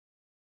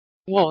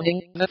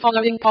Warning, the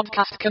following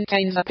podcast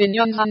contains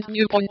opinions and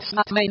viewpoints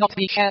that may not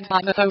be shared by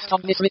the host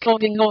of this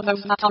recording nor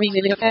those that are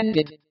easily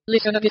offended.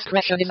 Listener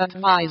discretion is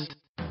advised.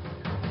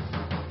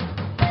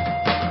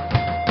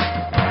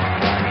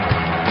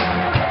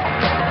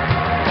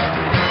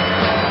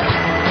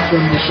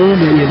 From the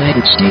former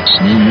United States,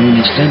 now known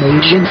as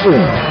Federation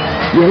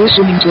 4, you're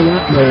listening to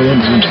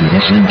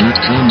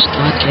RockMore100FM.com's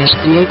podcast,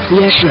 The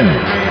APS Show.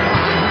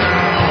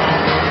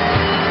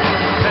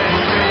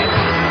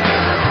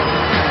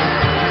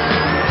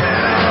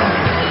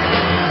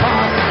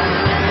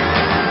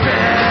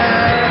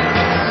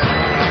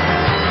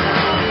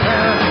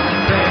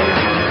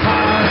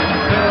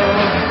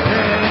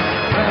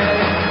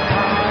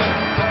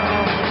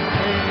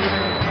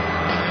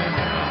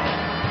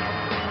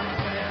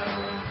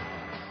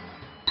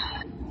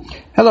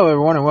 Hello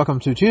everyone and welcome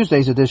to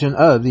Tuesday's edition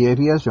of the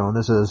APS Show. And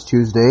this is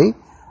Tuesday,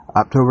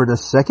 October the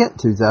 2nd,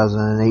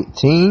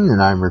 2018,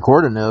 and I'm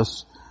recording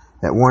this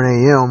at 1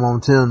 a.m. on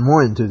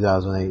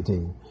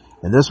 10/1/2018.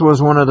 And this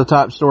was one of the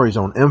top stories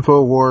on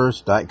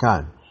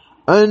Infowars.com.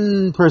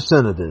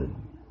 Unprecedented.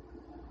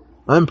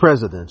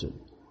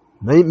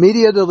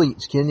 Media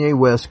deletes Kanye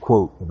West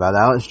quote about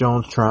Alex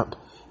Jones Trump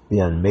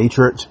being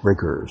matrix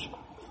breakers.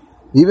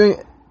 Even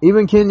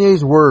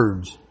Kanye's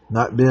words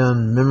not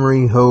being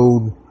memory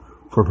hold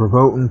for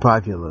promoting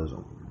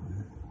populism.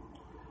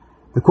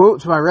 The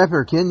quotes by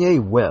rapper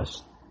Kanye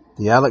West,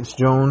 that Alex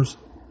Jones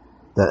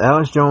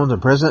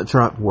and President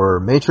Trump were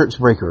matrix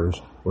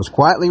breakers, was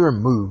quietly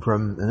removed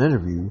from an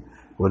interview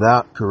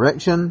without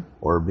correction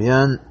or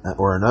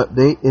an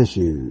update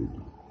issued.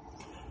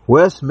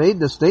 West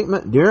made the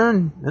statement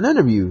during an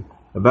interview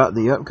about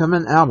the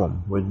upcoming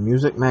album with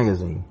music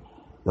magazine,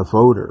 The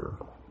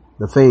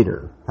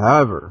Fader.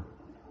 However,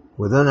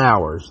 within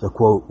hours, the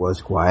quote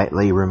was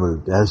quietly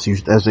removed. As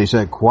they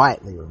said,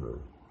 quietly removed.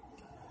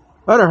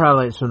 Other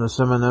highlights from the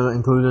seminar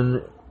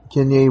included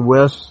Kanye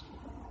West's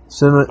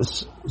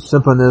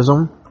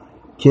symponism,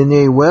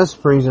 Kanye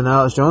West praising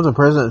Alex Jones and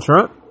President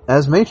Trump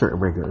as matrix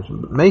breakers.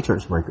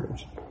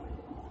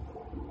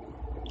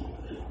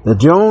 The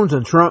Jones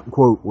and Trump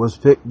quote was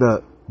picked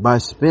up by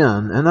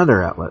Spin and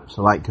other outlets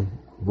like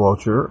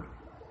Vulture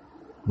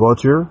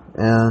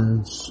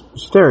and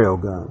Stereo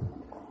Gun.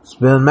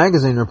 Spin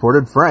magazine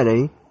reported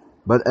Friday,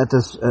 but at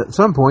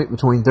some point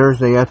between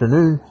Thursday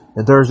afternoon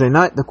and Thursday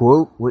night, the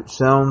quote, which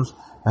sounds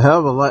a hell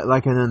of a lot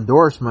like an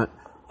endorsement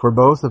for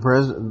both the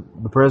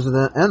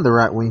president and the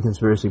right-wing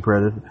conspiracy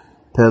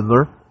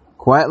peddler,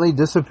 quietly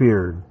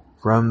disappeared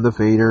from the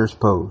Fader's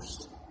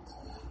post.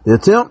 The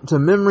attempt to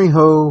memory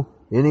hole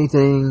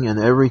anything and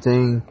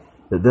everything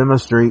that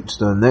demonstrates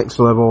the next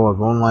level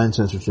of online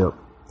censorship,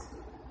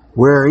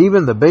 where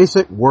even the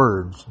basic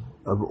words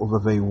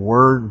of a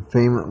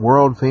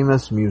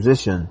world-famous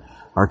musician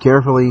are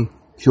carefully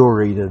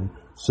curated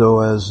so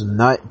as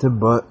not to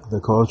buck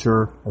the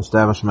culture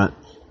establishment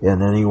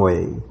in any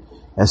way.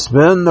 As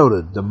Spin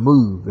noted, the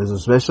move is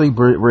especially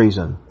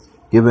brazen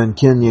given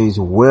Kanye's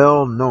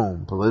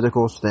well-known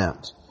political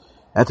stance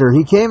after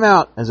he came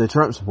out as a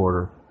Trump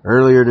supporter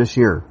earlier this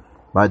year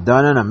by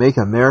donning a Make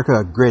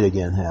America Great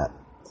Again hat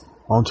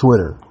on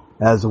Twitter,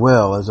 as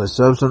well as a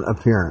subsequent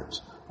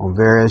appearance on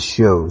various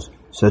shows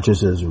such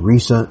as his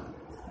recent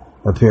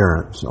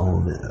appearance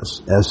on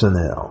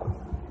SNL.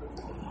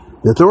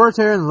 The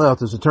authoritarian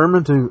left is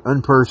determined to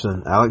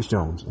unperson Alex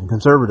Jones and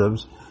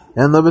conservatives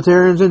and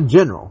libertarians in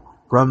general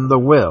from the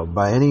web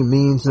by any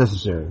means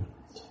necessary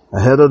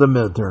ahead of the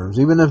midterms,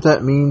 even if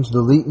that means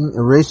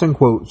erasing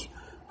quotes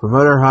from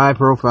other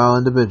high-profile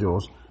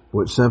individuals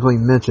which simply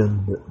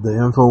mention the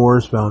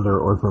Infowars founder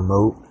or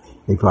promote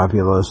a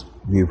populist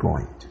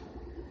viewpoint.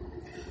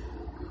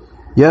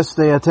 Yes,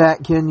 they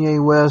attacked Kanye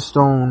West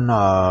on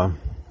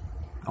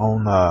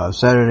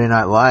Saturday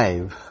Night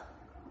Live.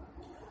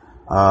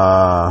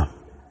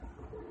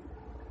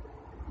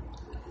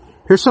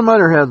 Here's some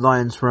other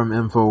headlines from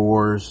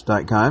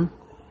Infowars.com.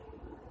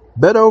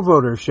 Beto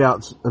voter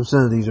shouts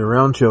obscenities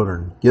around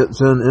children. Gets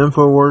in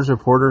Infowars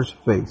reporter's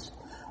face.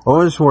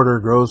 Owen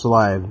Schwarter goes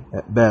live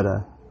at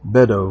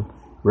Beto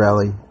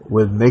rally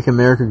with Make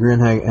America Great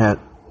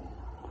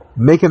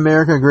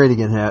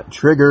Again hat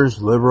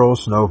triggers liberal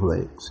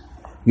snowflakes.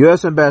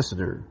 U.S.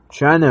 Ambassador,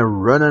 China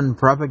running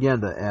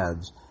propaganda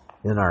ads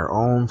in our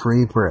own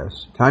free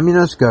press.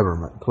 Communist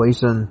government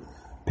placing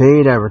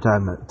paid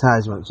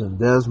advertisements in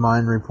Des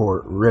Moines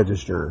report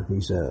register, he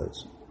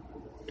says.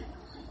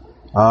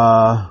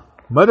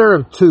 Mother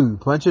of two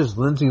punches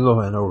Lindsay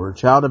Lohan over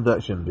child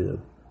abduction bid.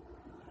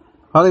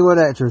 Hollywood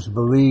actress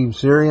believes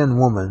Syrian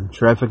woman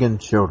trafficking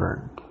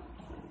children.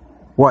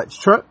 Watch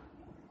Trump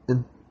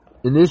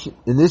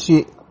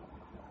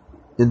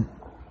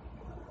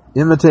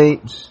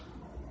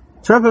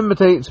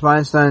imitates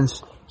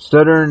Feinstein's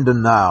stuttering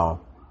denial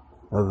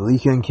of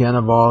leaking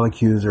cannibal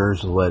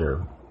accuser's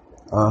letter.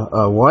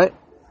 What?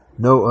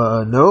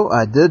 No,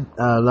 I did,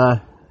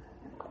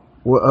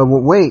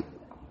 wait,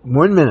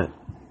 1 minute.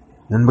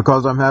 And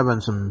because I'm having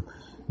some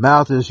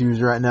mouth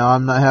issues right now,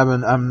 I'm not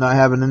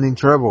having any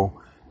trouble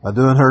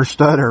doing her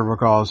stutter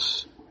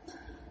because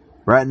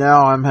Right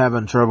now I'm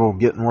having trouble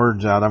getting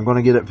words out. I'm going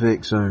to get it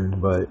fixed soon,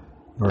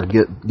 or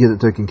get it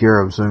taken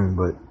care of soon,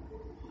 but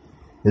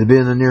it'll be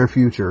in the near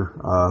future.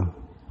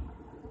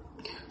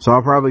 So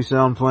I'll probably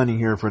sound plenty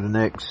here for the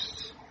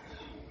next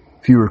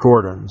few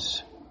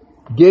recordings.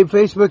 Gave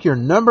Facebook your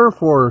number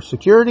for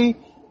security.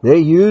 They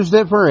used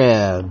it for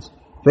ads.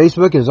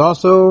 Facebook is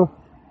also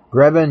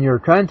grabbing your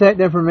contact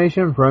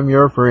information from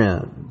your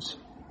friends.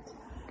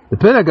 The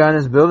Pentagon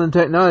is building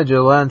technology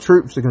allowing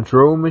troops to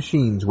control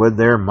machines with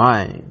their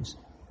minds.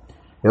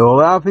 It will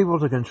allow people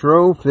to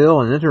control,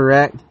 feel, and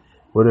interact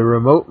with a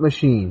remote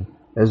machine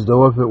as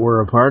though if it were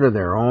a part of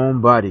their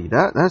own body.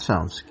 That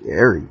sounds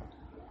scary.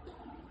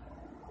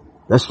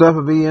 That stuff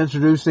will be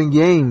introduced in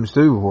games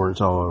too before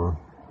it's all over.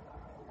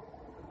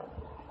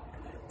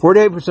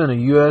 48% of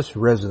U.S.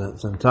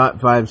 residents in top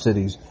 5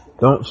 cities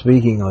don't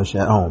speak English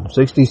at home.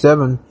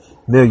 67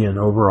 million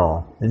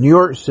overall. In New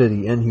York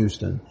City and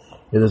Houston,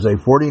 it is a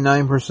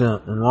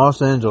 49%. In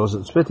Los Angeles,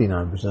 it's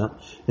 59%.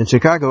 In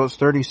Chicago, it's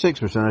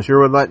 36%. I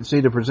sure would like to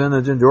see the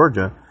percentage in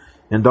Georgia,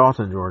 in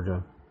Dalton,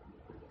 Georgia.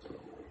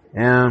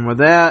 And with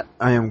that,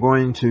 I am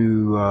going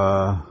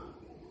to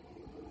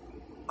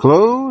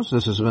close.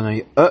 This has been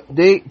an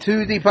update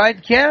to the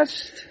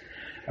podcast.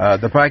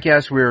 The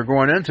podcast we were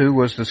going into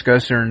was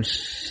discussing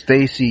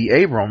Stacey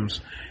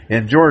Abrams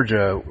in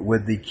Georgia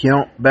with the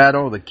Kemp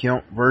battle, the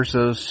Kemp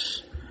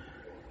versus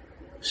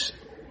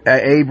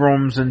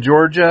Abrams in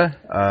Georgia.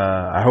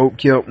 I hope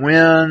Kemp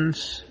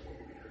wins.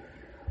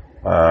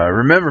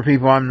 Remember,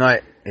 people, I'm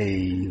not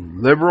a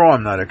liberal.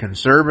 I'm not a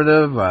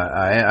conservative.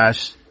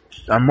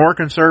 I'm more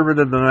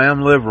conservative than I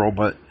am liberal,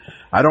 but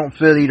I don't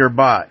fit either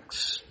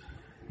box.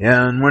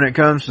 And when it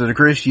comes to the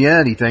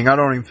Christianity thing, I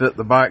don't even fit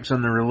the box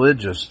in the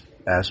religious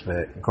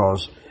aspect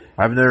because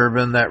I've never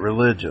been that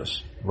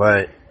religious.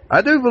 But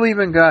I do believe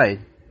in God.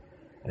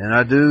 And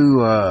I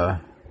do,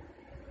 I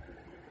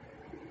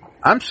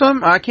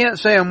can't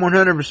say I'm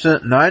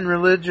 100%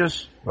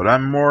 non-religious, but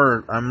I'm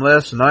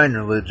less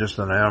non-religious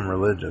than I am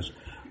religious.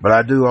 But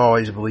I do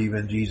always believe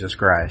in Jesus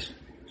Christ.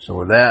 So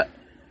with that,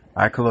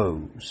 I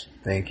close.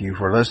 Thank you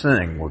for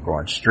listening. We're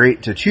going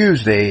straight to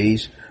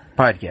Tuesday's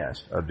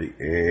podcast of the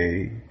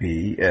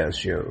APS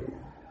show.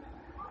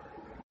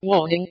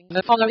 Warning,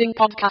 the following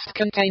podcast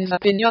contains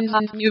opinions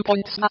and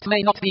viewpoints that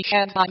may not be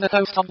shared by the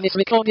host of this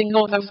recording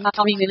nor those that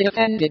are easily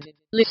offended.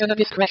 Listener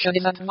discretion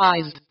is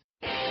advised.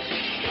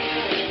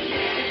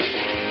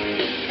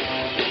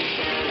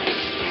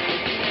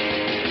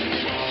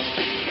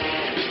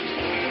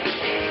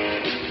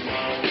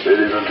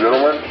 Ladies and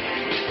gentlemen,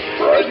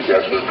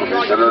 broadcasting from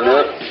the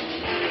internet,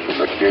 from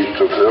the gates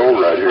of hell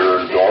right here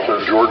in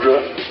Dalton,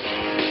 Georgia,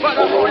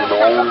 formerly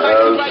known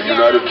as the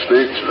United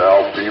States,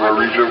 now FEMA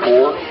Region 4.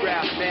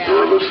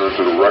 You're listening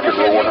to the Rock and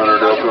Roll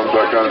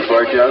 100FM.com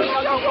podcast,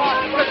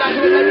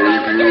 the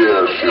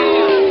APS show.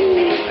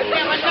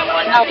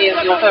 Now here's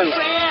your host,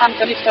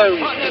 Anthony Stone.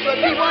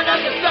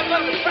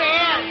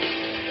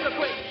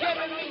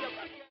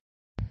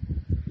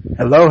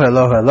 Hello,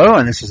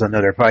 and this is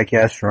another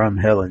podcast from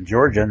Helen,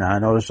 Georgia. Now, I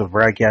know this will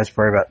broadcast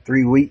for about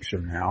 3 weeks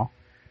from now,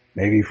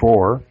 maybe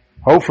 4.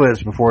 Hopefully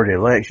it's before the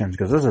elections,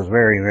 because this is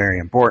very, very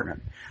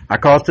important. I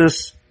caught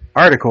this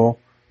article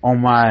on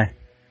my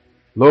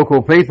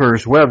local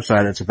paper's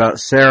website. It's about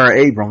Sarah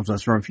Abrams.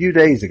 It's from a few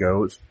days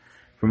ago. It's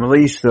from at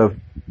least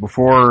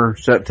before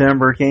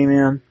September came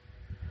in.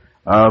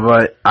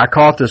 But I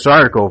caught this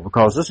article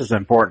because this is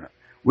important.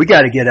 We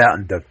got to get out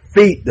and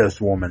defeat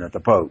this woman at the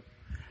Pope.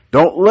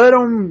 Don't let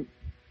them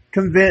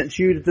convince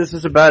you that this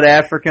is about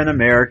African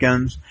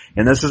Americans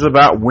and this is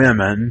about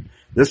women.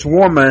 This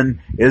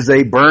woman is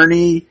a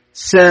Bernie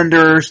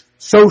Sanders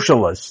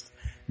socialist.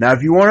 Now,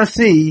 if you want to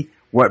see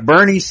what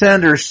Bernie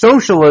Sanders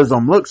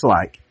socialism looks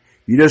like,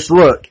 you just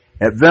look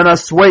at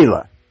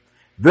Venezuela.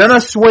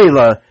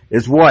 Venezuela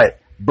is what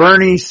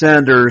Bernie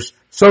Sanders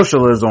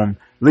socialism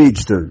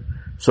leads to.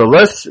 So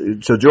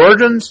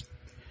Georgians,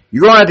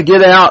 you're going to have to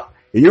get out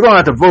and you're going to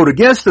have to vote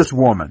against this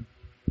woman.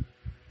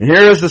 And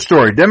here is the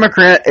story.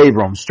 Democrat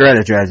Abrams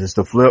strategizes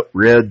to flip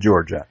red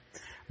Georgia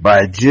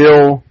by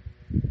Jill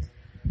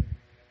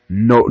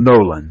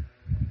Nolan.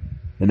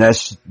 And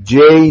that's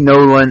J.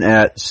 Nolan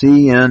at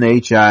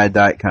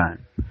cnhi.com.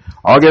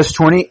 August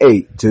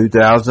 28,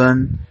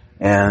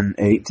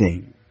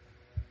 2018.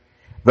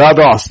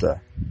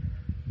 Valdosta.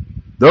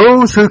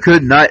 Those who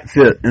could not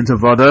fit into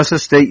Valdosta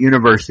State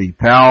University,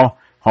 Powell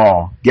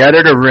Hall,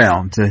 gathered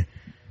around to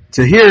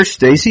hear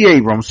Stacey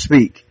Abrams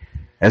speak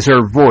as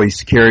her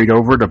voice carried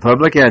over the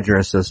public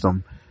address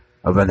system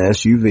of an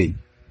SUV.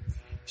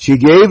 She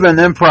gave an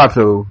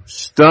impromptu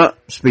stunt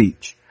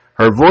speech,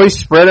 her voice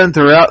spreading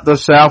throughout the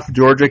South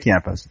Georgia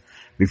campus,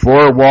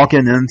 before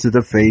walking into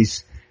a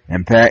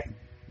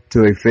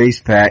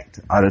face-packed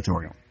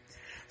auditorium.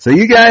 So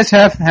you guys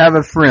have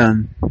a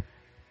friend.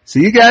 So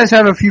you guys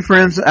have a few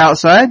friends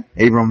outside?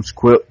 Abrams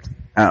quipped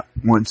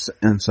once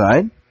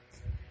inside.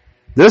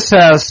 This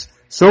has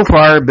so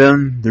far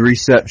been the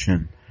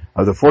reception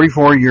of the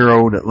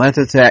 44-year-old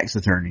Atlanta tax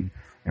attorney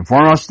and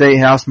former state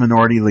house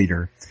minority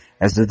leader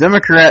as the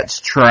Democrat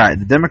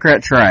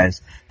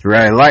tries to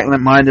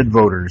like-minded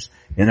voters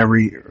in the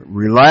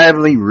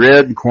reliably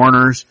red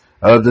corners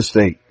of the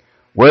state.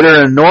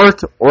 Whether in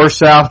North or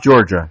South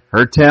Georgia,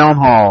 her town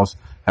halls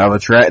have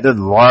attracted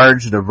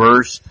large,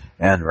 diverse,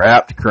 and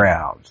rapt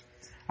crowds.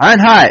 I'm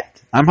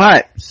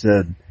hyped,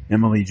 said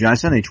Emily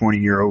Johnson, a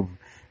 20-year-old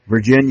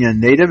Virginia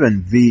native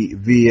and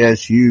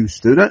VSU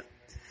student.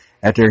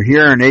 After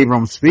hearing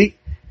Abrams speak,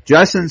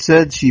 Johnson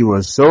said she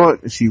was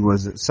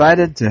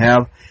excited to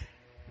have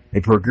a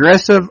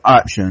progressive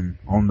option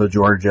on the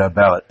Georgia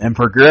ballot. And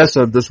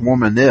progressive this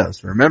woman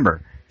is.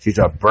 Remember, she's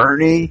a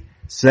Bernie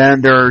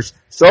Sanders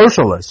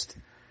socialist.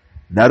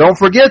 Now don't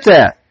forget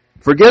that.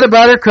 Forget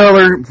about her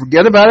color.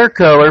 Forget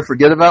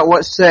about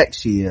what sex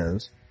she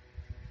is.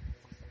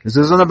 This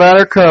isn't about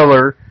her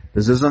color.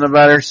 This isn't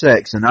about her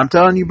sex. And I'm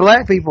telling you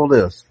black people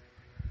this.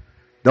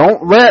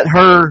 Don't let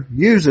her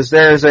use this.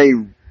 There is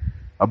a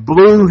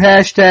blue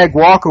hashtag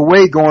walk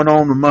away going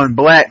on among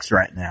blacks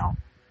right now.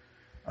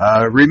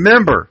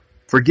 Remember,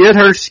 forget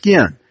her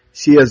skin.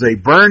 She is a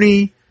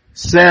Bernie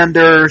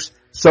Sanders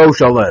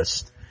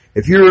socialist.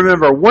 If you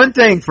remember one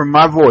thing from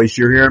my voice,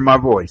 you're hearing my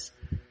voice.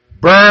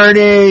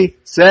 Bernie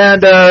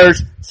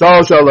Sanders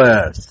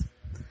socialist.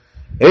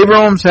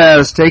 Abrams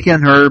has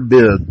taken her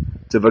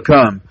bid to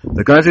become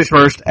the country's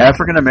first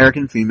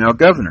African-American female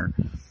governor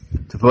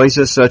to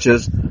places such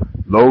as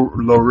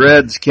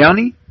Loretz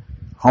County,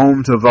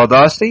 home to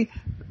Valdosta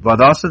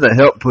that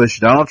helped push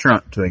Donald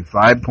Trump to a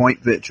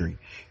 5-point victory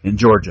in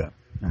Georgia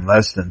in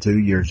less than 2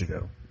 years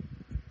ago.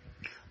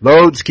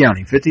 Loretz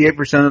County,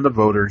 58% of the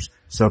voters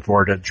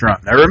supported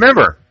Trump. Now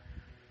remember,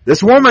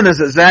 this woman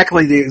is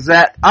exactly the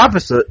exact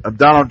opposite of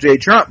Donald J.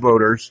 Trump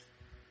voters.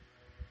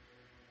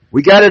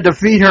 We got to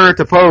defeat her at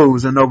the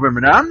polls in November.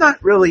 Now, I'm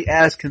not really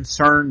as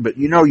concerned, but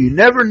you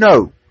never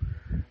know.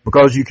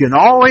 Because you can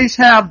always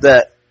have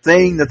that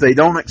thing that they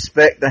don't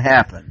expect to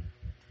happen.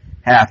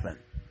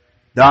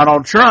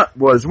 Donald Trump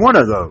was one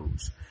of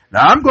those.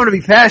 Now, I'm going to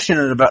be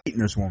passionate about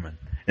beating this woman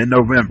in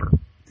November.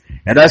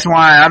 And that's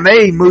why I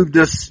may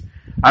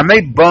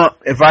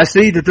bump, if I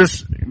see that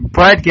this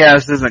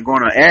podcast isn't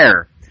going to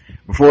air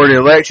before the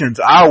elections,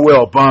 I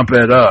will bump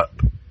it up.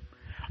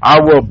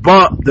 I will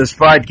bump this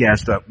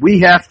podcast up.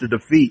 We have to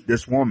defeat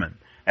this woman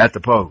at the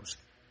polls.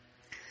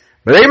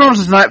 But Abrams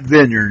is not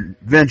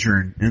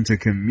venturing into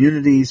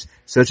communities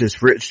such as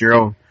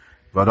Fitzgerald,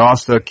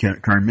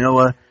 Valdosta,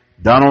 Carmilla,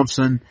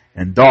 Donaldson,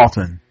 and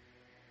Dalton.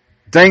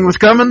 The thing was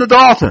coming to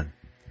Dalton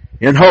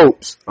in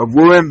hopes of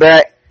wooing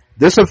back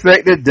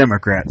disaffected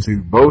Democrats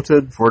who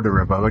voted for the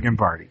Republican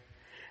Party.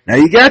 Now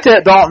you got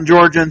that, Dalton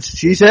Georgians.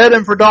 She's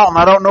heading for Dalton.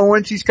 I don't know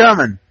when she's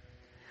coming.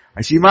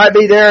 She might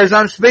be there as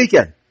I'm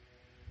speaking.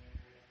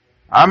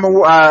 As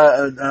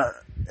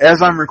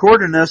I'm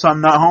recording this, I'm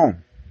not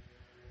home.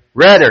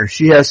 Rather,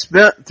 she has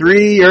spent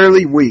 3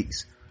 early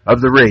weeks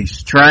of the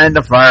race trying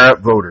to fire up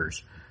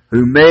voters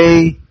who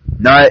may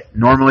not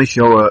normally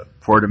show up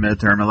for the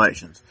midterm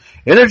elections.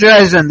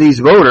 Energizing these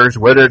voters,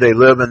 whether they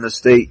live in the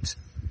state's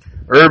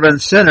urban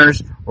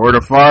centers or the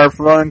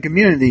far-flung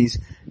communities,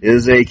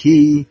 is a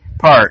key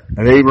part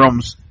of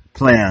Abrams'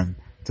 plan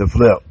to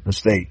flip the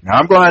state. Now,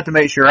 I'm going to have to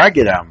make sure I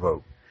get out and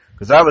vote,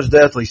 because I was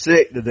deathly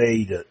sick the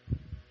day that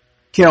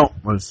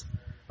Kemp was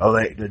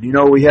elected.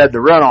 We had the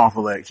runoff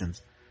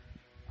elections.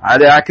 I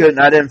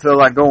didn't feel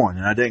like going,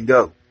 and I didn't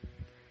go.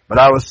 But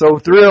I was so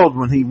thrilled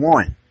when he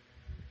won.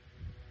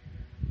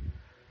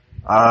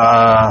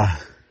 I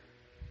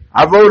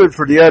voted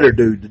for the other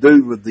dude, the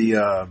dude with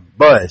the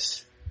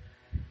bus,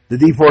 the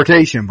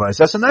deportation bus.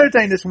 That's another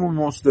thing this woman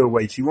wants to do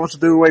away. She wants to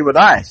do away with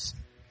ICE.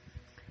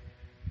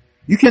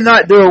 You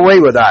cannot do away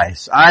with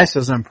ICE. ICE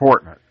is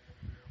important.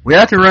 We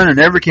have to run in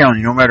every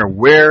county, no matter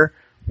where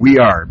we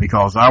are,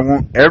 because I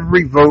want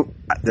every vote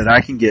that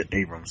I can get,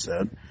 Abrams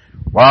said.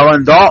 While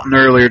in Dalton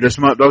earlier this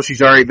month, though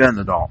she's already been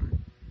to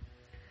Dalton.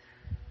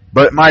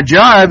 But my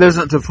job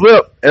isn't to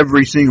flip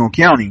every single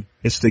county.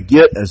 It's to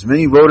get as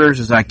many voters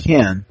as I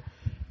can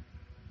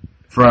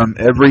from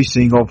every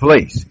single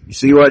place. You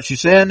see what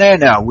she's saying there?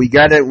 Now, we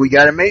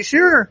gotta make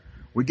sure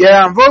we get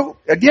out and vote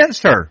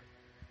against her.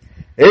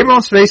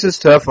 Abrams faces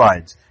tough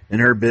odds in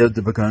her bid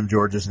to become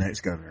Georgia's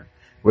next governor,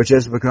 which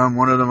has become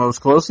one of the most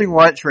closely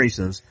watched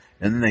races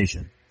in the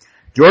nation.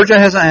 Georgia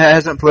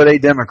hasn't put a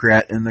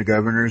Democrat in the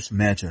governor's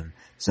mansion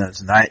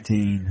since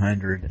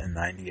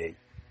 1998.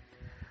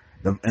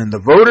 And the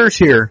voters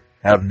here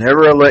have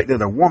never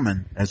elected a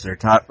woman as their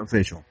top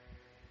official.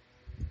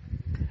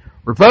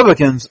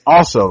 Republicans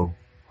also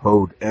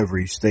hold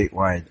every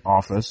statewide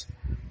office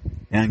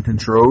and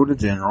control the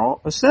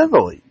General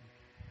Assembly.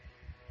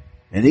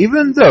 And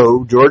even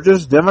though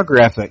Georgia's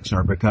demographics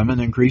are becoming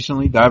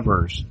increasingly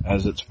diverse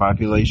as its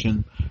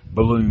population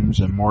balloons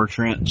and more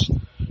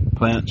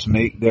transplants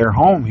make their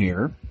home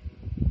here,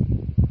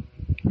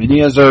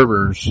 many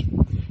observers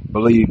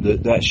believe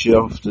that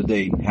shift to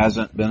date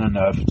hasn't been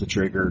enough to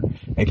trigger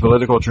a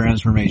political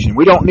transformation.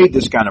 We don't need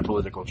this kind of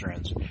political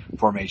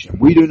transformation.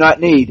 We do not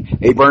need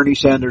a Bernie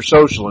Sanders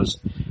socialist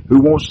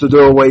who wants to do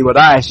away with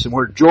ICE, and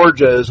where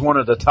Georgia is one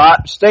of the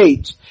top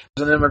states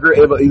with an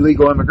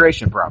illegal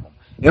immigration problem.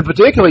 And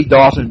particularly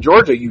Dawson,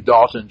 Georgia, you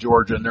Dawson,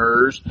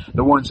 Georgianers,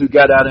 the ones who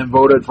got out and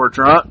voted for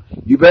Trump,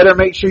 you better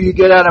make sure you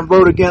get out and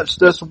vote against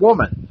this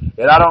woman.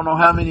 And I don't know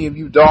how many of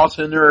you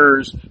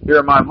Dawsoners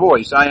hear my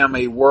voice. I am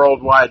a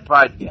worldwide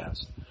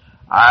podcast.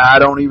 I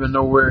don't even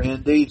know where,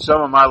 indeed,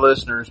 some of my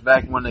listeners,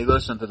 back when they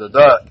listened to the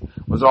Duck,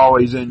 was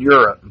always in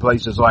Europe and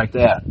places like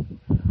that.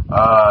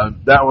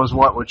 That was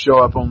what would show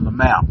up on the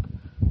map.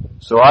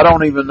 So I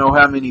don't even know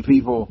how many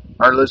people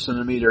are listening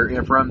to me that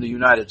are from the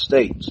United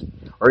States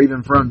or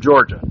even from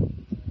Georgia.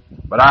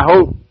 But I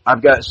hope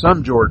I've got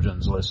some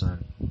Georgians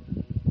listening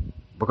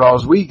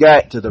because we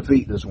got to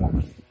defeat this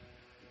woman.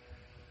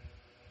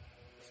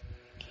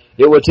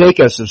 It would take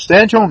a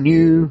substantial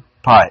new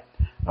pot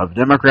of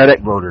Democratic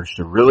voters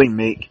to really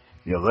make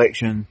the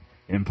election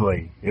in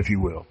play, if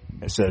you will,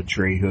 said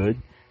Trey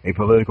Hood, a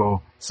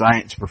political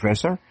science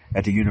professor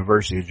at the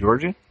University of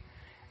Georgia.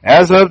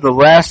 As of the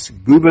last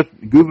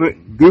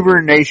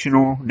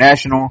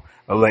national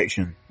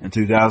election in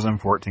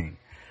 2014,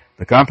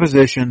 the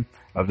composition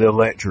of the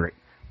electorate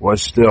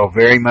was still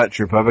very much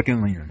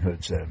Republican-leaning,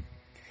 Hood said.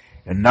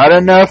 And not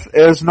enough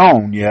is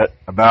known yet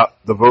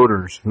about the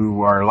voters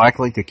who are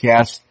likely to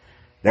cast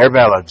their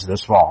ballots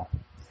this fall.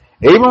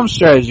 Abrams'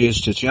 strategy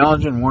is to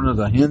challenge in one of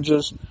the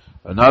hinges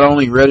of not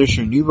only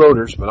registering new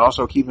voters, but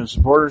also keeping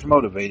supporters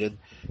motivated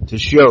to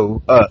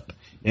show up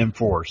in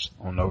force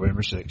on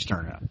November 6th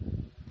turnout.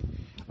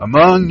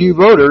 Among new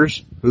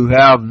voters who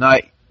have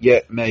not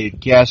yet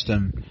made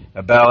casting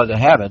a ballot a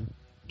habit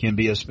can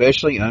be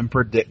especially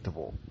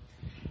unpredictable.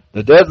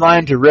 The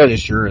deadline to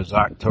register is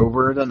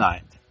October the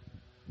 9th.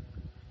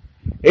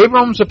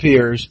 Abrams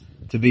appears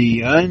to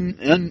be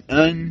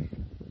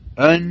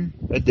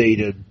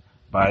undated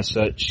by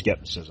such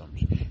skepticism.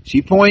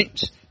 She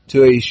points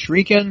to a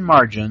shrinking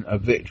margin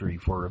of victory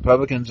for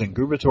Republicans in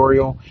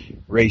gubernatorial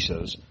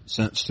races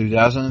since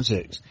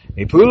 2006,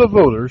 a pool of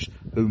voters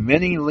who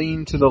many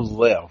lean to the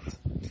left,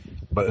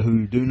 but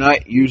who do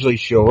not usually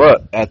show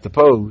up at the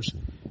polls,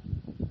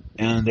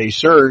 and a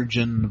surge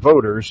in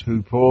voters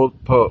who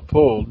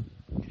pulled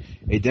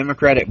a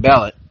Democratic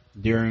ballot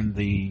during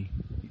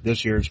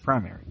this year's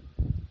primary.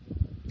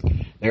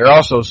 There are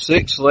also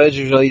 6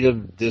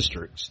 legislative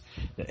districts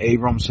that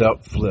Abrams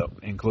helped flip,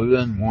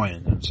 including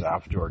one in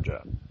South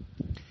Georgia.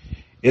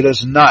 It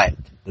is not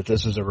that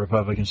this is a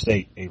Republican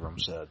state,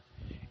 Abrams said.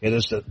 It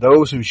is that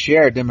those who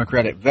share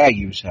Democratic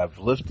values have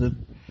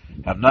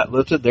not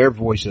lifted their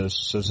voices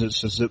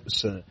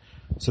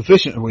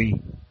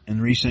sufficiently in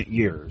recent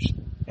years.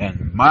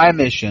 And my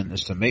mission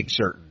is to make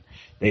certain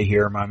they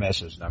hear my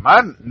message. Now,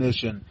 my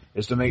mission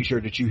is to make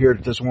sure that you hear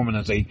that this woman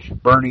is a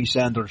Bernie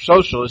Sanders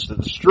socialist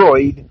that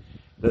destroyed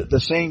the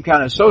same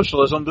kind of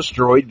socialism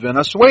destroyed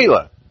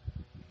Venezuela.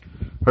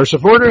 Her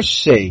supporters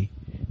say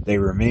they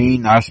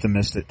remain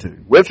optimistic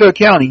too. Whitfield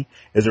County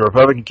is a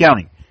Republican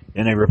county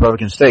in a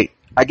Republican state.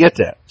 I get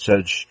that,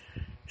 said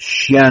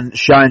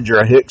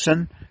Chandra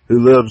Hickson, who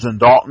lives in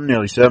Dalton.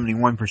 Nearly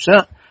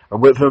 71% of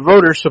Whitfield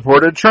voters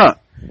supported Trump.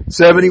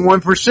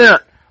 71%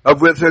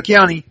 of Whitfield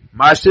County,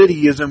 my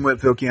city is in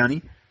Whitfield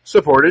County,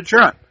 supported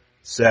Trump.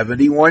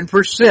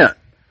 71%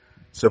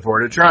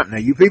 supported Trump. Now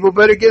you people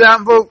better get out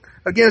and vote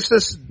against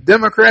this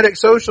Democratic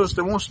socialist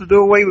that wants to do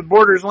away with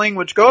borders,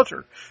 language,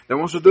 culture, that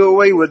wants to do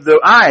away with the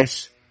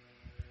ICE.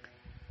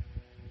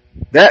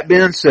 That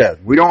being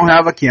said, we don't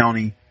have a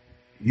county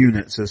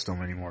unit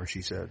system anymore,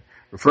 she said,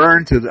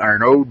 referring to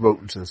our old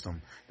voting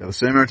system that was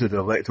similar to the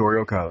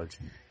Electoral College.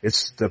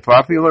 It's the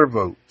popular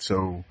vote,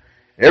 so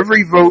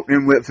every vote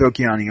in Whitfield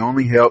County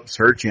only helps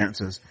her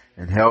chances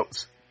and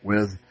helps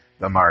with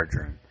the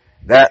margin.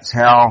 That's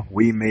how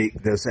we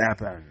make this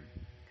happen.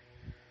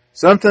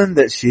 Something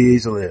that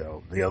she's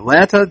lived. The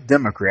Atlanta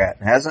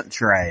Democrat hasn't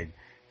tried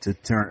to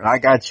turn. I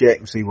gotta check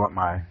and see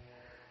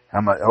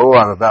I'm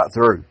about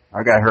through.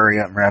 I gotta hurry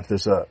up and wrap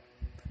this up.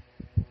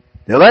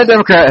 The Atlanta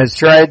Democrat has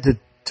tried to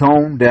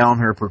tone down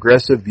her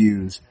progressive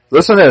views.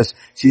 Listen to this.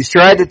 She's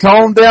tried to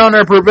tone down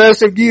her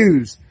progressive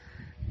views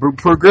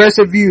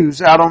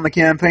out on the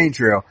campaign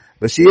trail,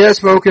 but she has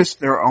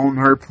focused on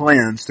her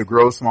plans to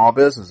grow small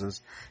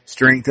businesses,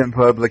 strengthen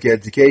public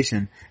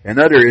education, and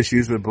other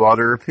issues with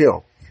broader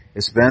appeal.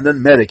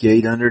 Expanding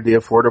Medicaid under the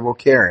Affordable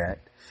Care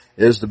Act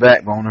is the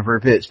backbone of her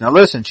pitch. Now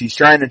listen, she's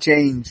trying to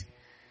change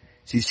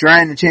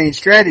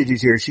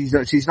strategies here.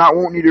 She's not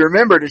wanting you to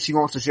remember that she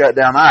wants to shut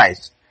down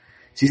ICE.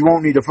 She's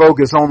wanting you to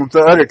focus on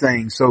the other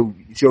things so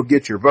she'll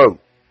get your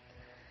vote.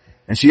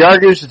 And she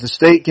argues that the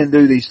state can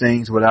do these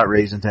things without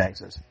raising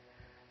taxes.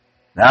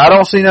 Now I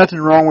don't see nothing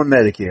wrong with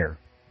Medicare.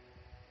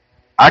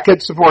 I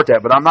could support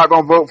that, but I'm not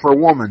going to vote for a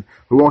woman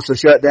who wants to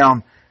shut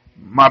down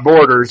my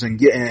borders and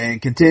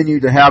continue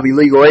to have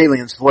illegal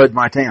aliens flood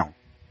my town.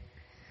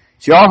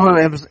 She also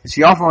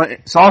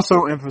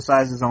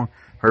emphasizes on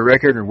her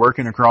record of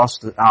working across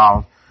the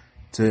aisle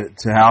to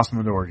House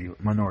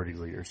minority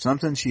leaders,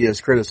 something she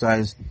has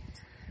criticized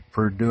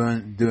for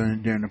doing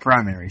during the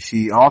primary.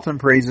 She often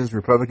praises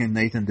Republican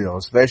Nathan Deal,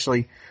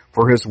 especially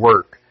for his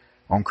work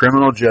on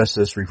criminal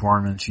justice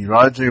reform, and she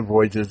largely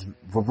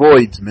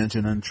avoids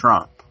mentioning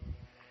Trump.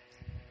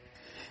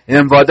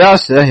 In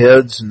Valdosta,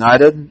 heads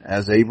nodded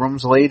as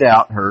Abrams laid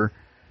out her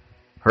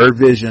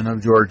vision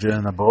of Georgia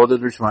and the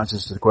bulleted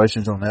responses to the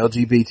questions on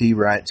LGBT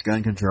rights,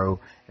 gun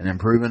control, and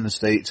improving the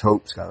state's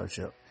Hope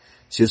Scholarship.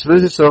 She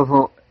elicited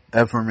several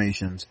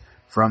affirmations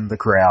from the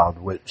crowd,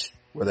 which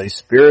with a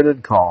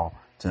spirited call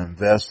to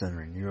invest in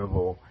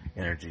renewable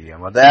energy.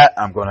 And with that,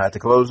 I'm going to have to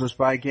close this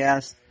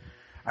podcast.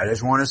 I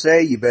just want to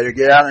say you better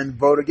get out and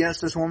vote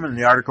against this woman.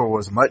 The article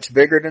was much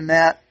bigger than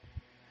that,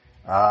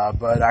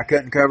 but I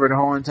couldn't cover the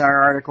whole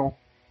entire article.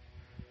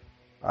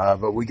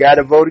 But we got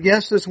to vote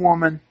against this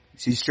woman.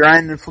 She's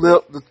trying to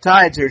flip the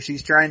tides here.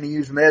 She's trying to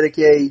use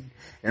Medicaid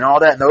and all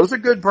that. And those are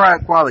good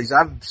qualities.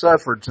 I've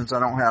suffered since I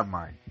don't have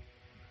mine.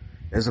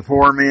 As a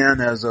poor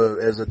man, as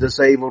a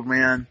disabled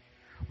man.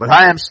 But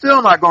I am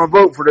still not going to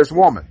vote for this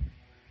woman.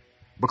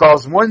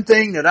 Because one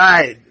thing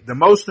the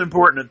most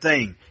important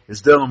thing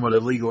is dealing with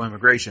illegal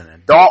immigration.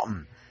 And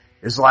Dalton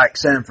is like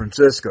San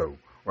Francisco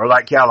or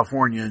like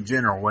California in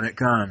general when it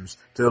comes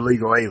to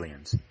illegal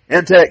aliens.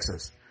 And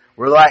Texas.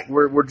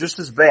 We're just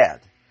as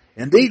bad.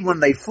 Indeed, when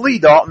they flee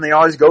Dalton, they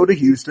always go to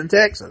Houston,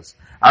 Texas.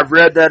 I've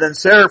read that in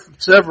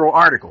several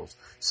articles,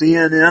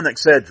 CNN,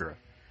 etc.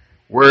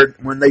 Where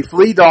when they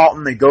flee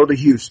Dalton, they go to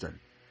Houston.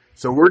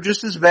 So we're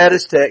just as bad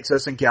as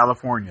Texas and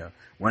California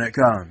when it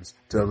comes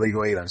to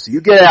illegal aliens. So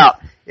you get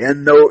out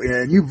and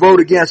you vote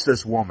against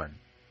this woman.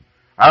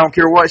 I don't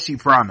care what she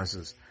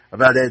promises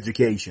about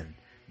education.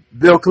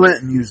 Bill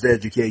Clinton used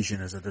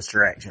education as a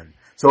distraction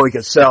so he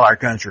could sell our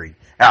country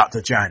out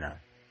to China.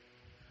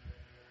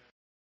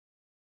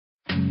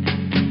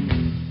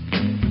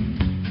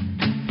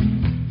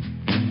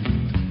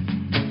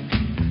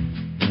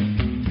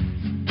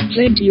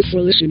 Thank you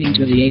for listening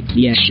to the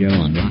APS show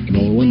on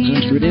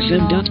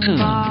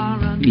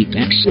rockandroll100fm.com. Be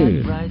back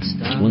soon.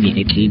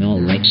 2018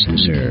 all rights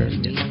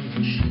reserved.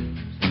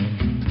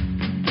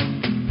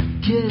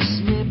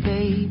 Kiss me.